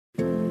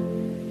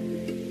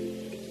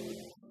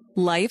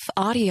Life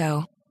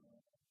Audio.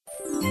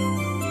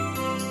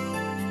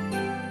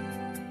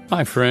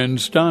 Hi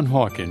friends, Don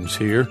Hawkins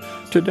here.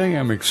 Today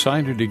I'm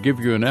excited to give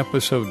you an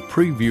episode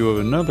preview of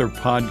another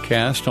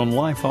podcast on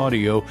Life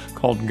Audio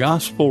called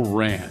Gospel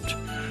Rant.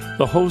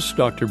 The host,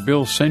 Dr.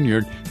 Bill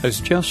Senyard, has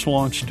just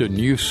launched a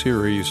new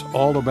series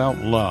all about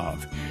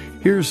love.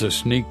 Here's a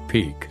sneak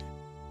peek.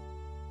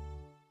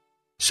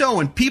 So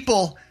when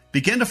people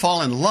begin to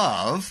fall in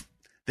love,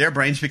 their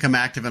brains become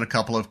active in a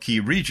couple of key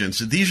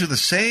regions. And these are the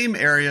same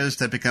areas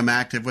that become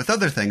active with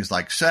other things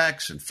like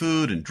sex and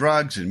food and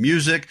drugs and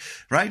music,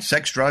 right?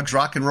 Sex, drugs,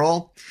 rock and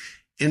roll.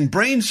 In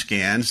brain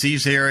scans,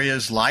 these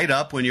areas light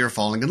up when you're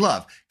falling in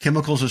love.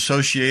 Chemicals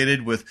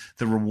associated with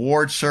the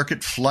reward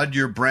circuit flood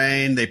your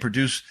brain. They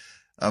produce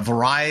a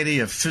variety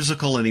of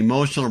physical and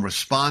emotional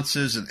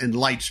responses in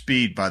light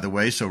speed, by the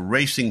way. So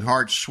racing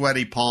hearts,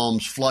 sweaty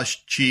palms,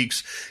 flushed cheeks,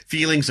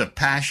 feelings of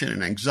passion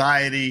and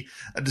anxiety,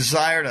 a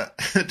desire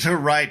to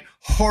write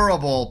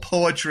horrible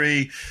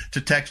poetry, to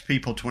text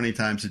people 20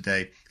 times a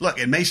day. Look,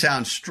 it may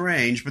sound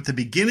strange, but the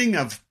beginning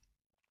of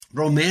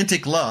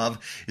romantic love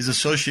is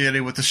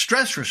associated with the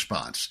stress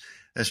response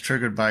that's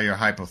triggered by your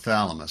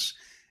hypothalamus.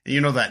 And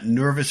you know that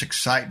nervous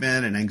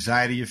excitement and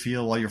anxiety you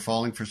feel while you're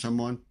falling for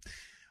someone?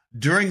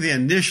 During the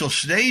initial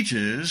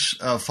stages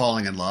of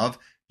falling in love,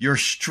 your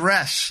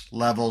stress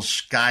levels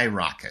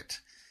skyrocket.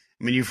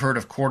 I mean, you've heard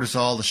of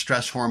cortisol, the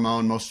stress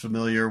hormone, most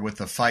familiar with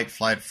the fight,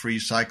 flight,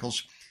 freeze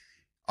cycles.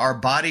 Our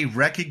body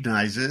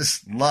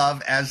recognizes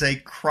love as a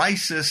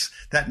crisis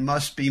that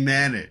must be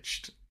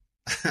managed.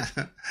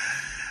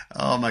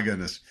 Oh, my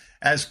goodness.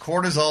 As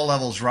cortisol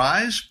levels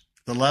rise,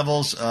 the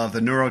levels of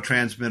the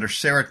neurotransmitter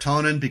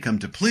serotonin become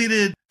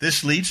depleted.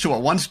 This leads to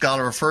what one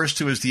scholar refers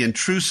to as the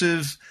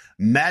intrusive,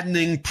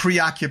 maddening,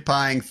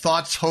 preoccupying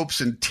thoughts, hopes,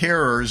 and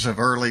terrors of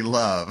early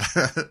love.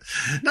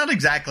 Not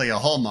exactly a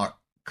Hallmark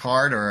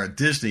card or a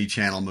Disney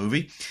Channel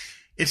movie.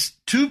 It's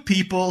two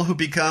people who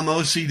become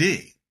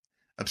OCD,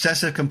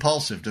 obsessive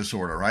compulsive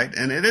disorder, right?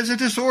 And it is a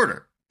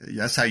disorder.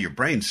 That's how your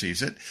brain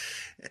sees it.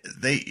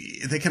 They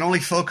can only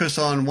focus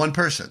on one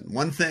person,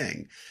 one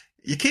thing.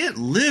 You can't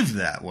live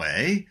that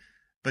way,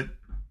 but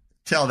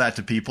tell that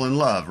to people in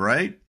love,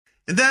 right?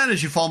 And then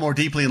as you fall more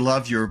deeply in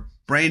love, your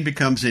brain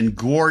becomes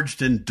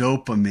engorged in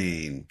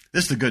dopamine.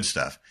 This is the good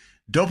stuff.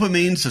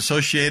 Dopamine's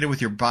associated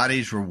with your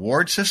body's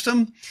reward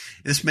system.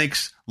 This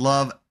makes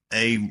love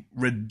a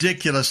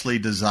ridiculously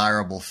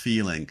desirable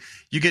feeling.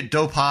 You get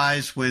dope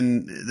highs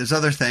when there's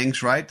other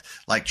things, right?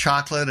 Like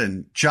chocolate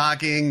and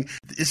jogging.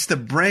 It's the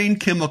brain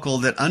chemical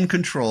that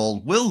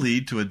uncontrolled will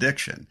lead to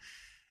addiction.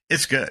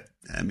 It's good.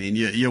 I mean,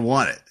 you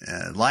want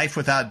it. Life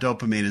without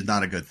dopamine is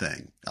not a good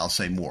thing. I'll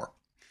say more.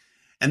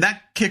 And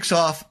that kicks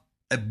off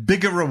a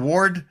bigger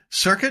reward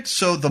circuit.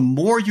 So the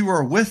more you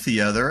are with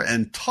the other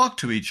and talk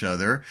to each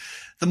other,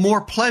 the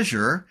more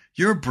pleasure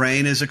your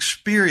brain is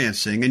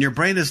experiencing. And your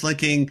brain is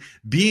linking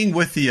being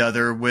with the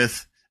other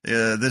with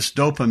this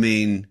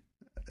dopamine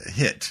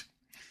hit.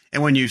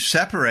 And when you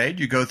separate,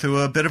 you go through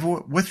a bit of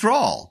a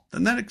withdrawal.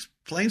 Doesn't that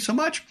explain so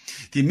much?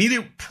 The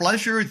immediate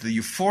pleasure, the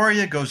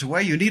euphoria goes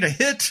away. You need a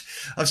hit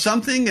of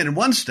something. And in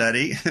one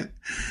study,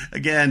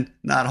 again,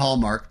 not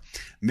Hallmark,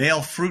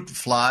 male fruit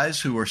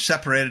flies who were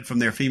separated from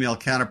their female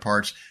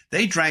counterparts,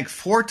 they drank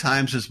 4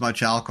 times as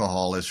much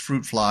alcohol as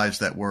fruit flies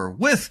that were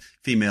with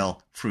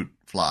female fruit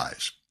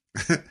flies.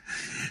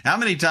 How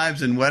many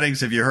times in weddings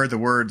have you heard the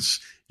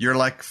words, "You're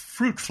like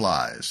fruit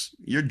flies"?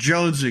 You're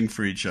jonesing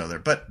for each other.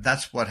 But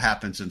that's what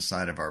happens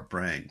inside of our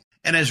brain.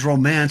 And as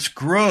romance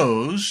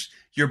grows,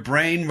 your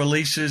brain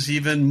releases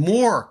even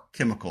more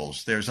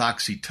chemicals. There's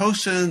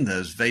oxytocin,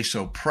 there's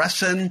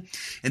vasopressin,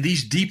 and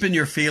these deepen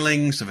your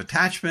feelings of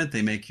attachment.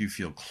 They make you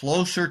feel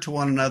closer to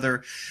one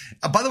another.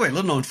 By the way,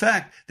 little known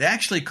fact, they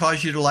actually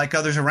cause you to like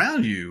others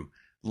around you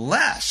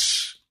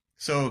less.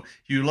 So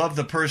you love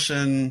the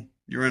person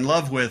you're in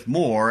love with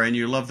more, and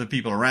you love the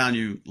people around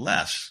you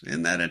less.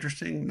 Isn't that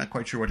interesting? Not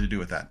quite sure what to do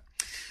with that.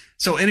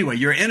 So anyway,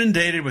 you're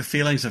inundated with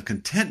feelings of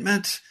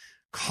contentment,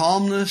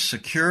 calmness,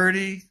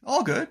 security,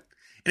 all good.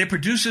 And it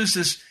produces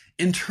this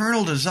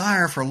internal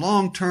desire for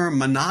long-term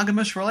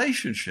monogamous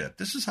relationship.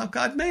 This is how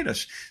God made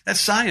us.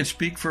 That's science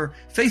speak for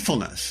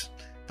faithfulness.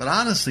 But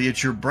honestly,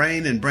 it's your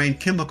brain and brain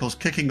chemicals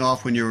kicking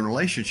off when you're in a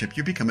relationship.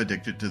 You become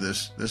addicted to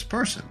this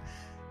person,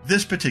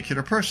 this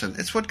particular person.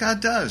 It's what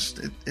God does.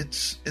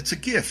 It's a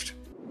gift.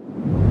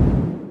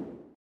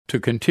 To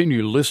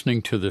continue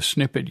listening to the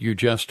snippet you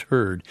just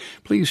heard,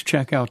 please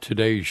check out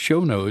today's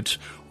show notes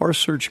or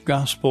search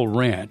Gospel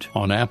Rant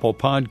on Apple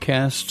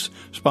Podcasts,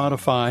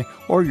 Spotify,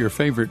 or your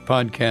favorite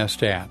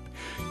podcast app.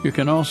 You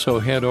can also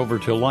head over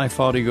to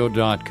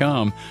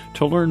lifeaudio.com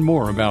to learn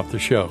more about the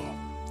show.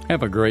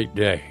 Have a great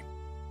day.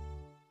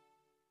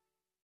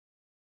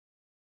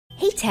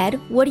 Hey,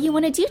 Ted, what do you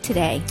want to do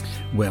today?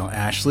 Well,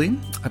 Ashley,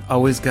 I've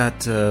always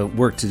got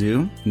work to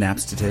do,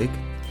 naps to take.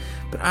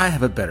 But I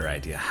have a better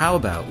idea. How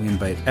about we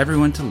invite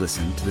everyone to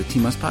listen to the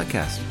TMUS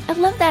podcast? I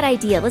love that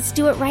idea. Let's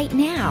do it right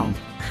now.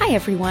 Hi,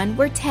 everyone.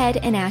 We're Ted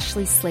and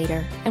Ashley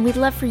Slater, and we'd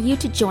love for you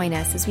to join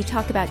us as we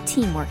talk about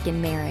teamwork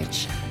in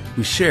marriage.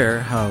 We share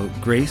how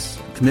grace,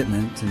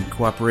 commitment, and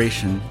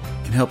cooperation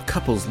can help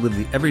couples live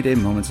the everyday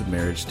moments of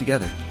marriage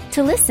together.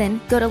 To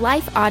listen, go to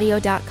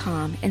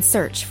lifeaudio.com and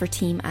search for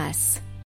Team Us.